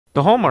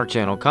The Hallmark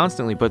Channel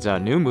constantly puts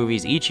out new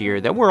movies each year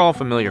that we're all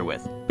familiar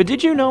with. But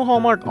did you know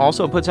Hallmark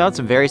also puts out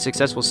some very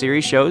successful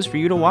series shows for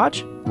you to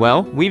watch?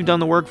 Well, we've done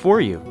the work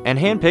for you and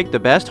handpicked the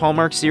best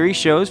Hallmark series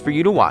shows for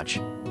you to watch.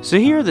 So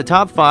here are the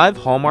top 5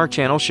 Hallmark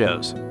Channel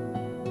shows.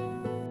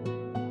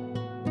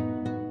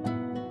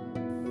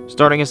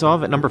 Starting us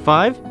off at number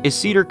 5 is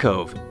Cedar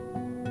Cove.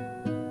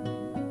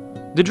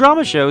 The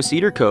drama show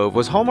Cedar Cove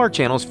was Hallmark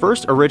Channel's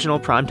first original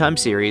primetime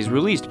series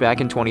released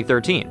back in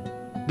 2013.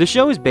 The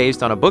show is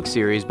based on a book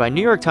series by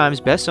New York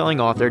Times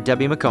bestselling author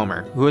Debbie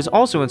Macomber, who has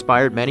also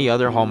inspired many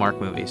other Hallmark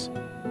movies.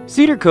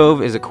 Cedar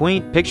Cove is a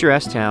quaint,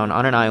 picturesque town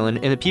on an island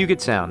in the Puget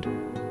Sound.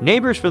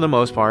 Neighbors for the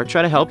most part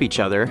try to help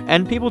each other,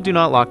 and people do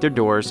not lock their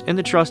doors in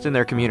the trust in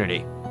their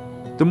community.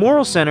 The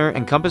moral center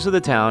and compass of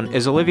the town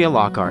is Olivia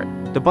Lockhart,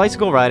 the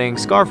bicycle-riding,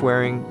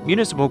 scarf-wearing,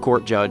 municipal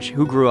court judge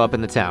who grew up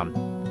in the town.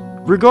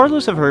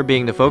 Regardless of her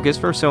being the focus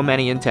for so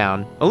many in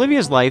town,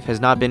 Olivia's life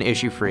has not been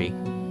issue-free.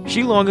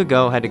 She long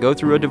ago had to go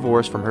through a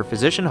divorce from her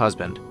physician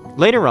husband.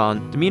 Later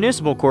on, the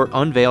municipal court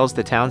unveils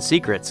the town's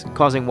secrets,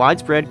 causing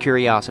widespread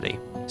curiosity.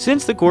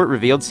 Since the court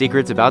revealed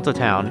secrets about the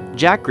town,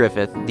 Jack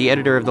Griffith, the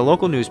editor of the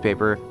local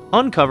newspaper,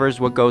 uncovers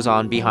what goes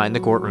on behind the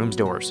courtroom's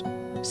doors.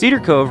 Cedar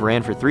Cove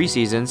ran for 3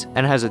 seasons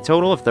and has a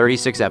total of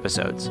 36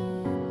 episodes.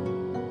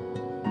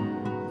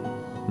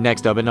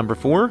 Next up at number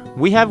 4,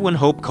 we have When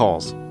Hope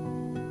Calls.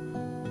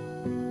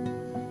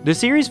 The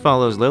series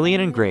follows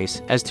Lillian and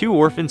Grace as 2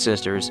 orphan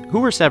sisters who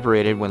were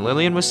separated when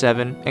Lillian was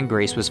 7 and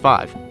Grace was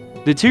 5.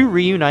 The 2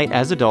 reunite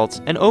as adults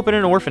and open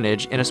an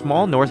orphanage in a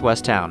small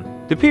northwest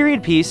town. The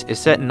period piece is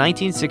set in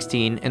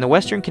 1916 in the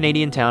western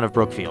Canadian town of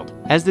Brookfield.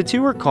 As the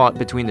 2 are caught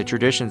between the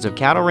traditions of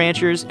cattle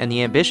ranchers and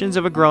the ambitions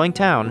of a growing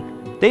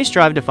town, they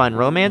strive to find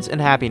romance and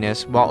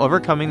happiness while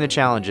overcoming the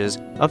challenges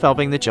of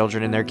helping the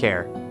children in their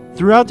care.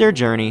 Throughout their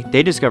journey,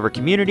 they discover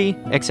community,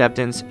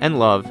 acceptance, and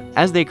love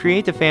as they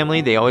create the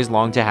family they always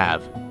longed to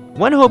have.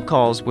 When Hope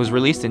Calls was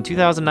released in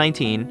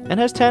 2019 and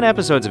has 10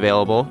 episodes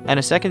available, and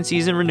a second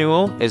season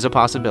renewal is a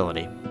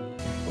possibility.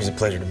 It was a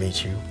pleasure to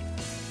meet you,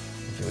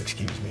 if you'll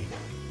excuse me.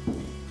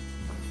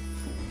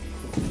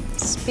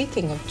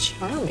 Speaking of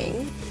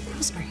charming,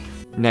 Rosemary.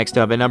 Next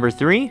up at number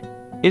 3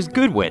 is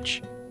Good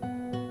Witch.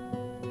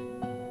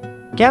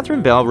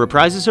 Catherine Bell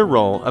reprises her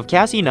role of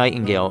Cassie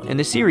Nightingale in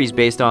the series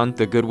based on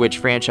the Good Witch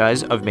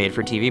franchise of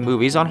made-for-TV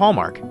movies on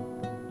Hallmark.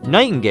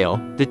 Nightingale,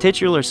 the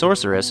titular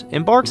sorceress,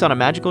 embarks on a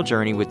magical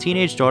journey with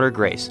teenage daughter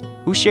Grace,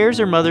 who shares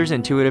her mother's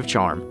intuitive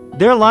charm.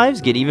 Their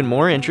lives get even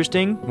more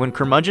interesting when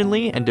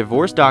curmudgeonly and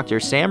divorced doctor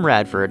Sam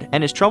Radford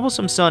and his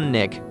troublesome son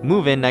Nick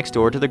move in next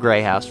door to the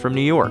Gray House from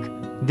New York.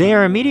 They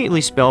are immediately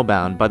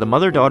spellbound by the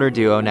mother-daughter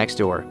duo next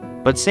door,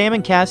 but Sam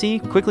and Cassie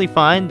quickly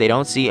find they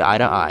don't see eye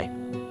to eye.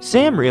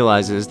 Sam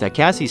realizes that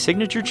Cassie's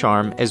signature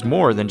charm is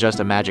more than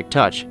just a magic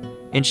touch,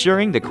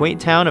 ensuring the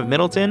quaint town of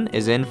Middleton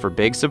is in for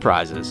big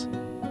surprises.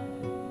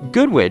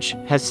 Good Witch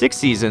has 6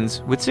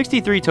 seasons with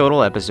 63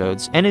 total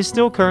episodes and is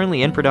still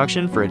currently in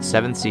production for its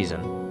 7th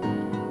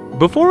season.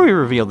 Before we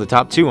reveal the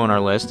top 2 on our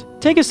list,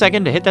 take a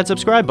second to hit that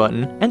subscribe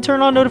button and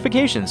turn on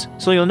notifications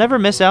so you'll never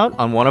miss out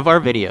on one of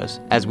our videos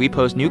as we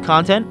post new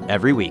content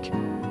every week.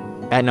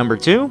 At number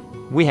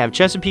 2, we have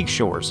Chesapeake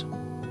Shores.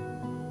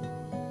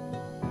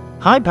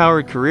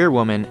 High-powered career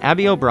woman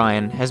Abby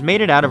O'Brien has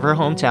made it out of her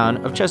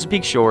hometown of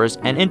Chesapeake Shores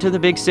and into the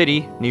big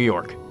city, New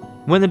York.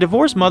 When the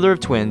divorced mother of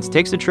twins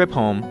takes a trip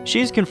home, she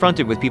is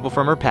confronted with people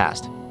from her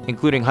past,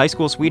 including high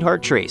school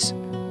sweetheart Trace,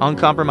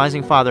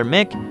 uncompromising father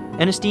Mick,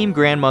 and esteemed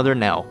grandmother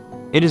Nell.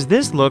 It is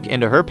this look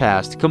into her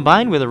past,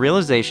 combined with a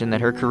realization that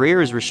her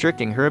career is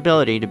restricting her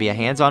ability to be a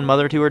hands-on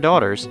mother to her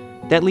daughters,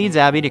 that leads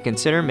Abby to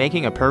consider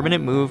making a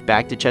permanent move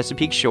back to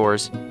Chesapeake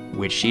Shores,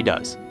 which she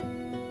does.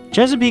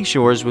 Chesapeake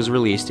Shores was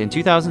released in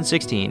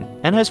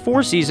 2016 and has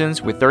 4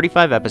 seasons with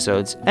 35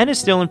 episodes and is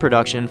still in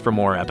production for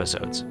more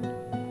episodes.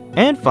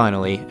 And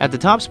finally, at the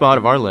top spot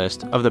of our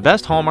list of the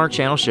best Hallmark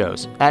Channel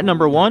shows, at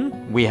number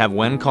 1, we have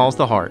When Calls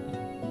the Heart.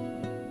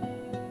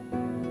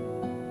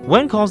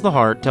 When Calls the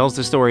Heart tells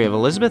the story of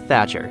Elizabeth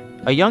Thatcher,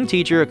 a young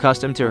teacher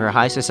accustomed to her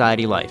high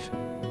society life.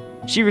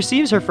 She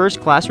receives her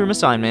first classroom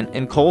assignment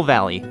in Coal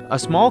Valley, a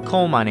small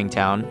coal mining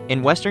town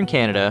in western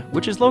Canada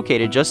which is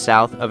located just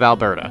south of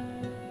Alberta.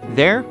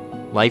 There,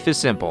 life is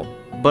simple,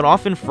 but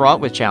often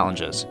fraught with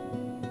challenges.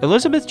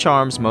 Elizabeth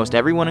charms most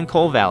everyone in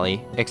Coal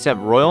Valley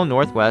except Royal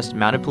Northwest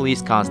Mounted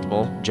Police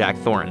Constable Jack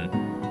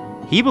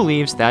Thornton. He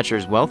believes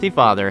Thatcher's wealthy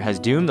father has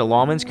doomed the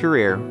lawman's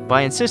career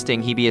by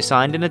insisting he be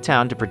assigned in a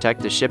town to protect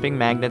the shipping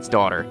magnate's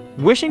daughter.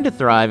 Wishing to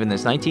thrive in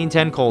this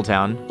 1910 coal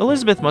town,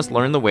 Elizabeth must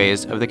learn the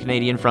ways of the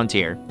Canadian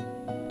frontier.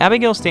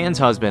 Abigail Stanton's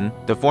husband,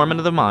 the foreman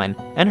of the mine,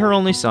 and her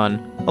only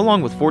son,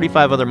 along with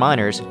 45 other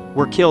miners,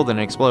 were killed in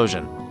an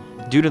explosion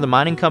due to the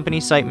mining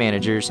company's site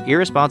manager's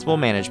irresponsible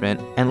management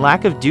and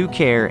lack of due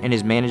care in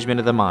his management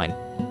of the mine.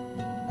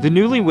 The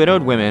newly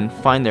widowed women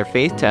find their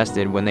faith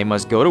tested when they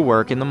must go to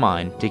work in the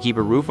mine to keep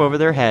a roof over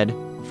their head,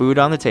 food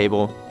on the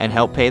table, and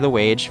help pay the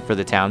wage for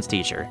the town's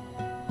teacher.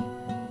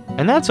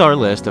 And that's our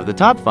list of the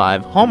top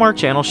 5 Hallmark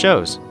Channel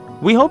shows.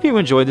 We hope you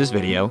enjoyed this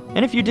video,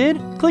 and if you did,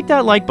 click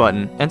that like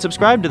button and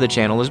subscribe to the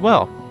channel as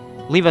well.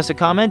 Leave us a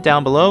comment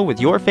down below with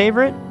your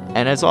favorite,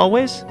 and as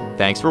always,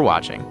 thanks for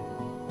watching.